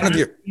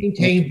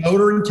 Maintain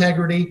voter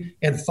integrity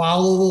and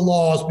follow the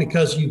laws,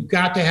 because you've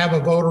got to have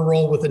a voter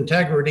roll with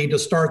integrity to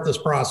start this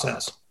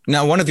process.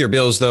 Now, one of your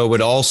bills, though,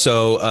 would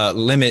also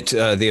limit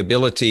the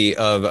ability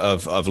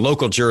of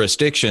local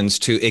jurisdictions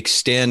to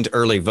extend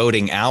early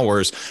voting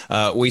hours.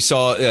 We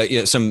saw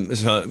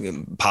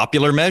some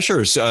popular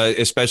measures,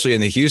 especially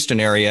in the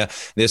Houston area,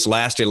 this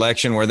last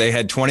election, where they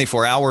had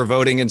 24-hour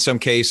voting in some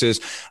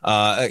cases.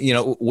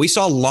 We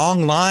saw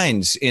long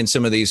lines in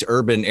some of these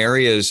urban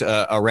areas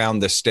around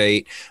the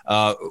state.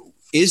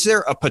 Is there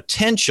a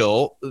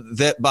potential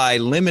that by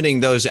limiting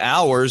those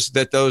hours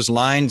that those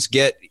lines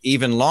get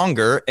even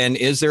longer? And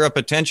is there a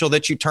potential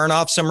that you turn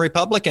off some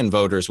Republican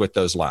voters with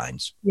those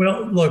lines?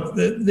 Well, look,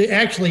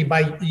 actually,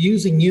 by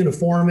using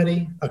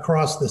uniformity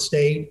across the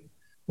state,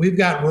 we've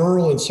got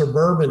rural and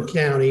suburban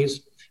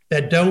counties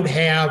that don't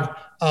have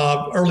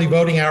early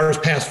voting hours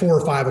past 4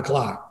 or 5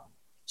 o'clock.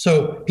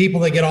 So people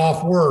that get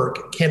off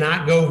work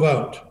cannot go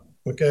vote,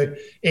 okay?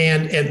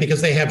 And because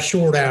they have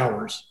short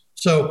hours.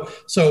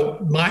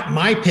 So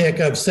my pick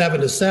of 7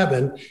 to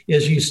 7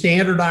 is you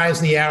standardize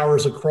the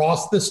hours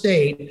across the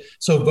state,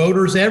 so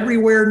voters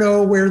everywhere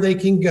know where they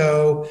can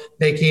go.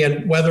 They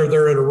can, whether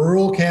they're in a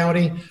rural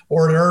county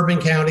or an urban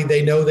county,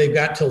 they know they've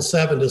got till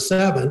 7 to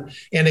 7,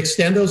 and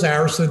extend those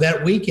hours through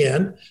that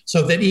weekend,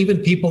 so that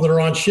even people that are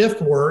on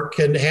shift work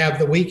can have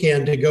the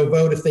weekend to go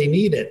vote if they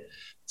need it.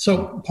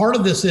 So part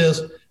of this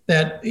is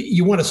that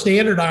you want to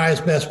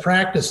standardize best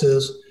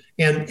practices,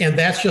 and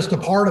that's just a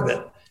part of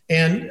it.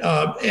 And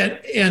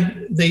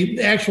the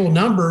actual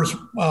numbers,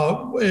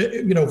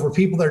 for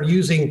people that were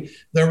using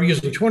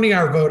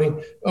 20-hour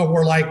voting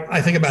were like,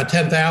 I think about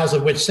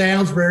 10,000, which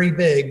sounds very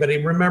big. But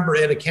remember,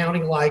 in a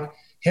county like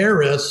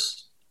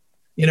Harris,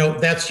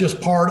 that's just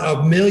part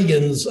of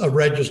millions of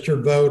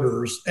registered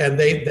voters, and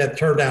that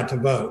turned out to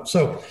vote.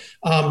 So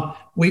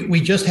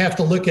we just have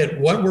to look at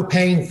what we're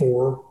paying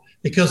for,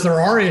 because there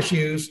are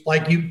issues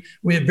like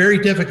it's very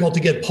difficult to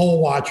get poll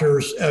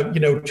watchers, to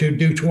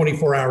do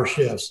 24-hour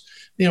shifts.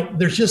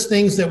 There's just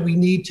things that we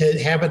need to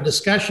have a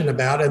discussion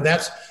about. And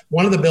that's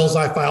one of the bills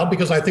I filed,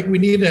 because I think we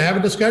need to have a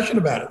discussion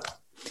about it.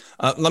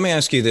 Let me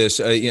ask you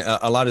this.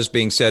 A lot is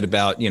being said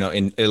about,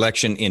 in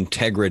election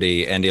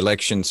integrity and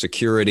election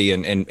security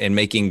and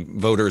making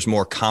voters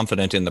more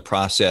confident in the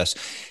process.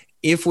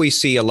 If we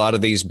see a lot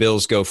of these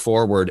bills go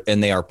forward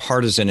and they are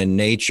partisan in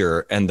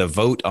nature and the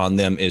vote on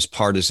them is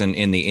partisan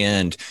in the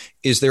end,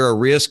 is there a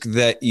risk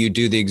that you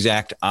do the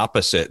exact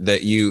opposite,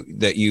 that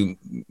you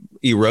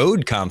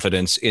erode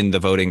confidence in the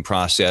voting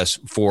process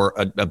for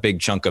a big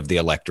chunk of the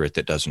electorate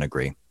that doesn't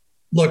agree?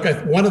 Look,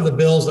 one of the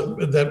bills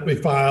that we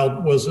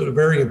filed was a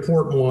very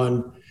important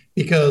one,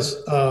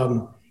 because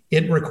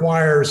it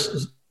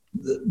requires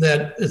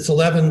that it's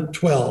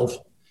 1112,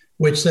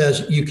 which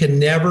says you can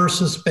never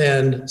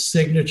suspend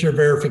signature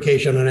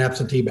verification on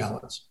absentee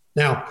ballots.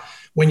 Now,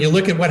 when you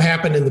look at what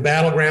happened in the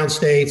battleground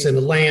states, in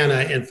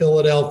Atlanta and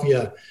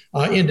Philadelphia,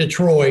 in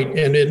Detroit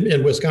and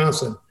in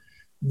Wisconsin,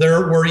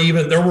 there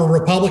were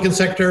Republican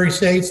Secretary of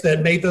States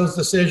that made those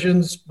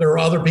decisions. There are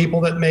other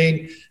people that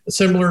made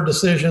similar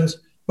decisions,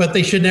 but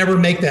they should never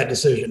make that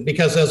decision,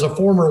 because as a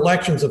former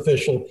elections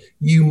official,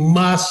 you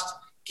must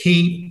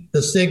keep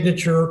the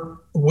signature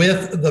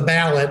with the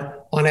ballot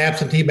on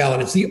absentee ballot.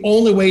 It's the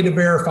only way to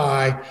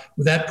verify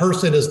that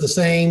person is the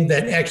same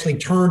that actually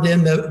turned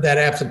in that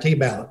absentee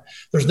ballot.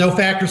 There's no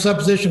fact or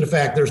supposition of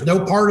fact. There's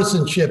no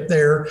partisanship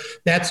there.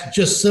 That's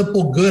just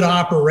simple good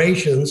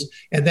operations,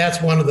 and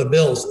that's one of the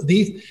bills.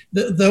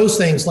 Those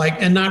things,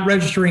 and not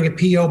registering at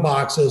P.O.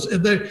 boxes.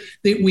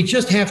 We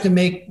just have to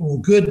make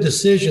good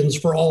decisions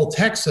for all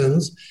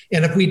Texans,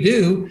 and if we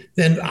do,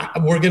 then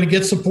we're going to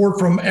get support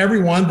from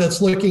everyone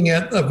that's looking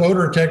at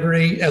voter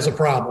integrity as a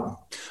problem.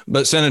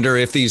 But Senator,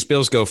 if these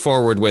bills go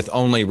forward with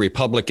only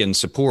Republican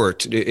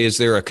support, is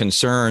there a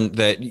concern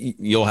that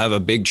you'll have a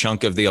big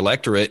chunk of the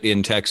electorate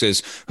in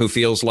Texas who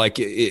feels like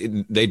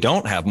they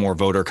don't have more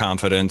voter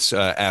confidence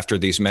after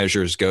these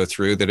measures go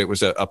through, that it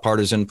was a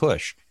partisan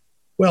push?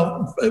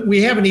 Well,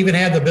 we haven't even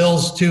had the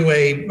bills to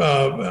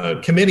a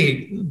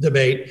committee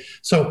debate,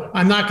 so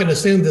I'm not going to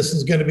assume this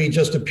is going to be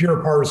just a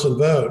pure partisan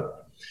vote.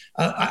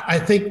 I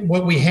think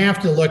what we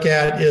have to look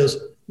at is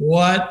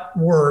what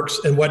works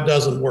and what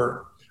doesn't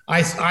work.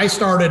 I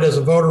started as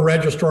a voter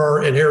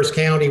registrar in Harris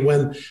County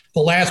when the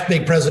last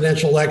big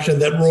presidential election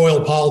that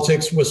roiled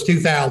politics was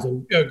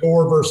 2000,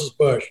 Gore versus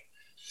Bush.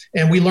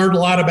 And we learned a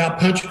lot about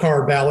punch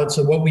card ballots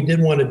and what we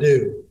didn't want to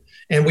do.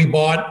 And we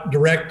bought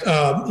direct,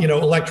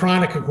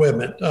 electronic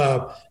equipment,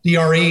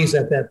 DREs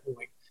at that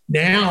point.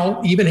 Now,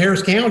 even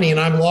Harris County, and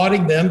I'm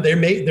lauding them,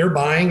 they're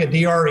buying a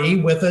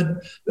DRE with a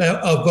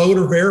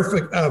voter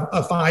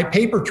verified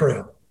paper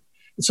trail.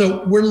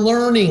 So we're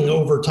learning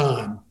over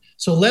time.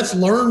 So let's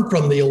learn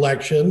from the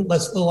election.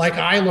 Like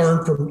I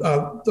learned from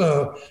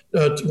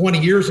 20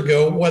 years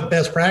ago, what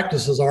best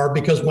practices are,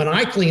 because when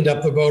I cleaned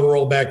up the voter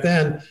roll back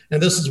then,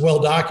 and this is well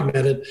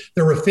documented,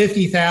 there were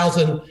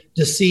 50,000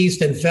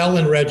 deceased and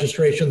felon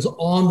registrations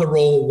on the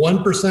roll.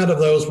 1% of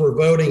those were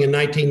voting in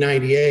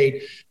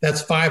 1998.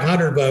 That's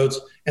 500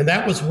 votes. And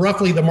that was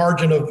roughly the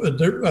margin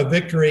of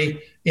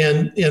victory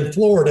in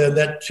Florida in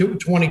that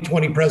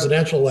 2020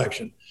 presidential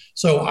election.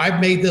 So I've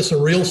made this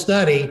a real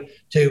study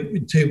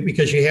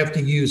because you have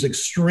to use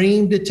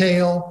extreme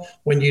detail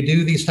when you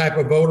do these type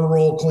of voter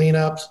roll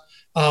cleanups.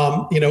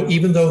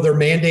 Even though they're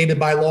mandated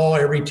by law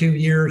every 2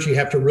 years, you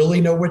have to really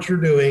know what you're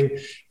doing.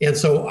 And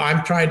so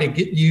I'm trying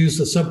to use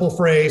the simple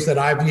phrase that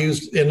I've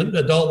used in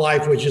adult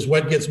life, which is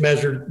what gets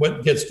measured,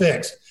 what gets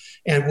fixed.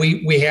 And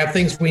we have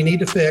things we need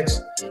to fix,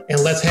 and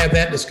let's have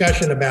that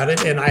discussion about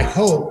it. And I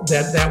hope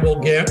that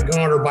will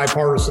garner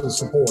bipartisan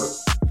support.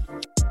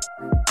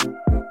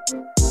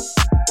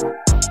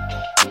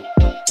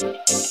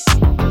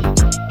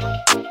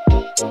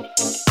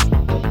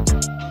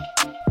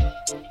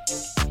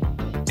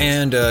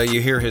 And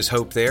you hear his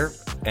hope there.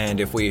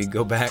 And if we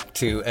go back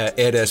to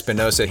Ed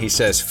Espinosa, he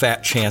says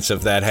fat chance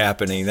of that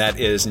happening. That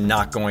is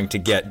not going to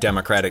get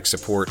Democratic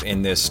support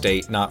in this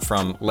state, not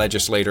from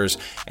legislators,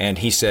 and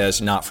he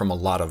says not from a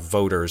lot of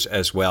voters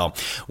as well.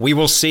 We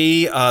will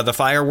see the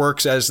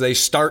fireworks as they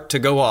start to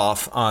go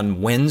off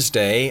on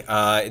Wednesday.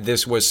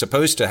 This was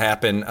supposed to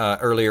happen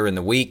earlier in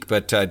the week,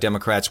 but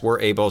Democrats were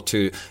able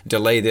to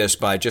delay this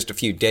by just a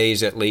few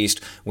days at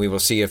least. We will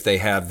see if they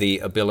have the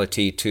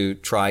ability to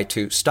try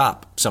to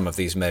stop some of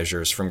these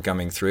measures from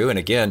coming through. And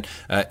again, again,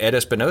 Ed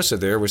Espinosa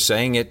there was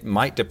saying it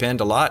might depend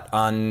a lot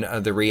on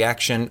the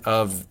reaction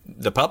of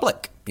the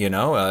public,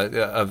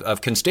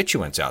 of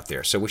constituents out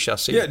there. So we shall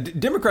see. Yeah,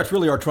 Democrats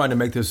really are trying to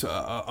make this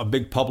a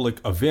big public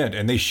event,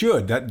 and they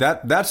should.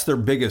 That's their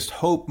biggest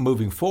hope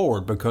moving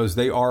forward, because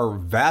they are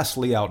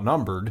vastly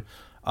outnumbered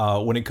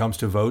when it comes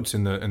to votes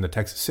in the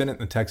Texas Senate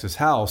and the Texas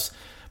House.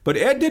 But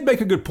Ed did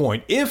make a good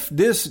point. If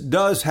this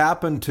does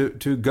happen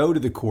to go to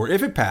the court,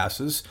 if it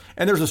passes,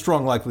 and there's a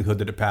strong likelihood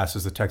that it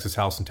passes the Texas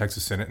House and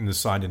Texas Senate and is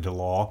signed into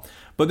law,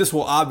 but this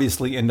will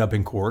obviously end up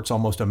in courts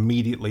almost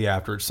immediately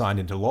after it's signed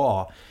into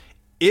law.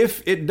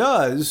 If it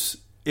does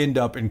end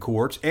up in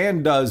courts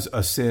and does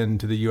ascend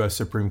to the U.S.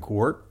 Supreme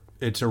Court,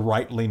 it's a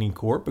right-leaning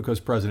court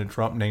because President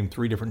Trump named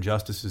 3 different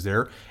justices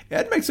there.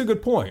 Ed makes a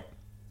good point.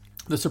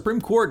 The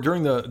Supreme Court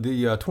during the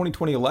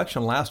 2020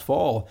 election last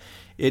fall,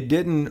 it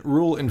didn't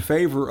rule in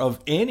favor of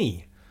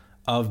any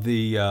of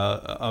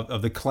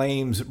the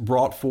claims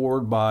brought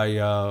forward by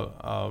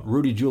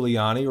Rudy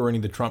Giuliani or any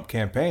of the Trump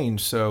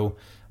campaigns. So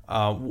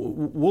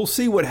we'll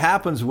see what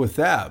happens with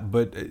that.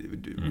 But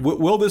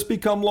will this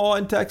become law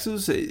in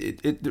Texas?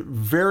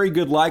 Very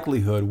good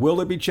likelihood.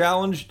 Will it be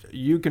challenged?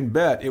 You can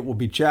bet it will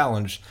be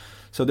challenged.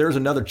 So there's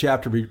another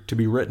chapter to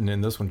be written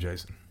in this one,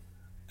 Jason.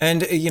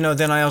 And,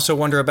 then I also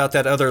wonder about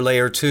that other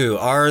layer, too.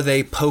 Are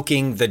they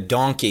poking the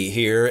donkey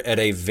here at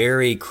a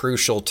very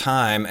crucial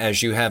time,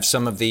 as you have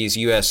some of these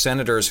U.S.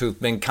 senators who've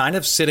been kind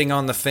of sitting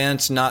on the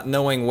fence, not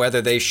knowing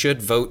whether they should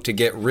vote to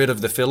get rid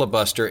of the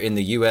filibuster in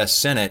the U.S.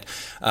 Senate?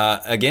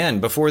 Again,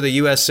 before the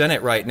U.S.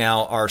 Senate right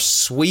now are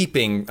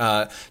sweeping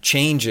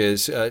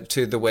changes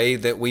to the way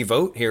that we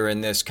vote here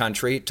in this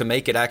country to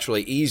make it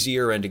actually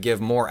easier and to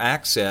give more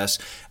access.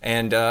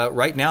 And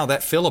right now,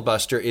 that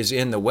filibuster is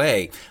in the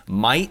way.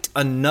 Might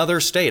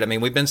another state,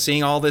 we've been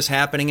seeing all this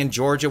happening in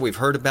Georgia. We've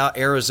heard about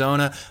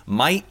Arizona.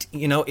 Might,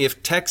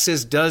 if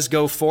Texas does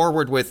go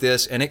forward with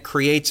this and it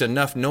creates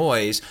enough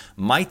noise,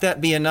 might that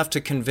be enough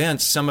to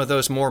convince some of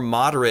those more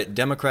moderate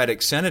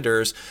Democratic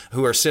senators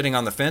who are sitting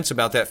on the fence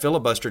about that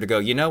filibuster to go,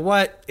 you know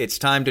what, it's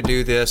time to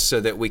do this so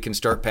that we can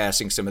start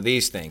passing some of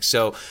these things.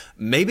 So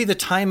maybe the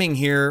timing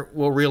here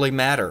will really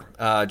matter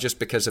just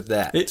because of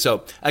that.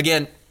 So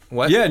again,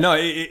 what? Yeah, no,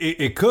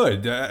 it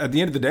could. At the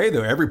end of the day,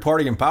 though, every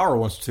party in power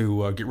wants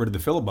to get rid of the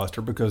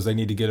filibuster because they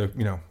need to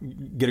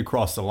get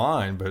across the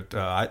line. But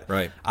I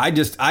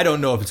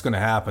don't know if it's going to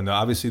happen.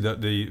 Obviously,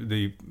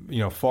 the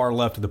far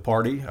left of the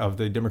party of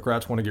the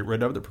Democrats want to get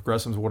rid of it. The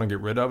progressives want to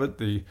get rid of it.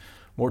 The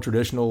more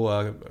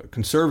traditional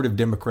conservative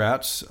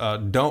Democrats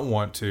don't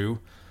want to.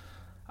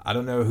 I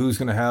don't know who's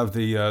going to have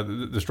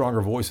the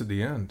stronger voice at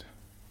the end.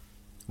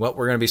 Well,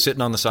 we're going to be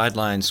sitting on the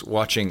sidelines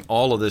watching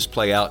all of this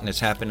play out, and it's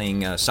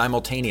happening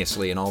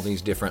simultaneously in all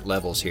these different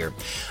levels here.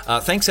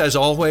 Thanks, as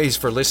always,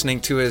 for listening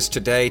to us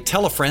today.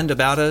 Tell a friend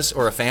about us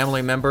or a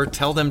family member.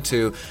 Tell them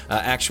to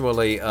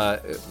actually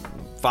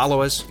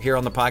follow us here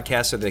on the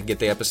podcast so they get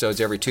the episodes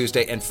every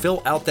Tuesday. And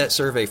fill out that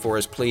survey for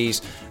us,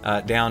 please,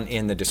 down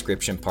in the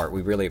description part.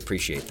 We really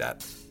appreciate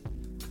that.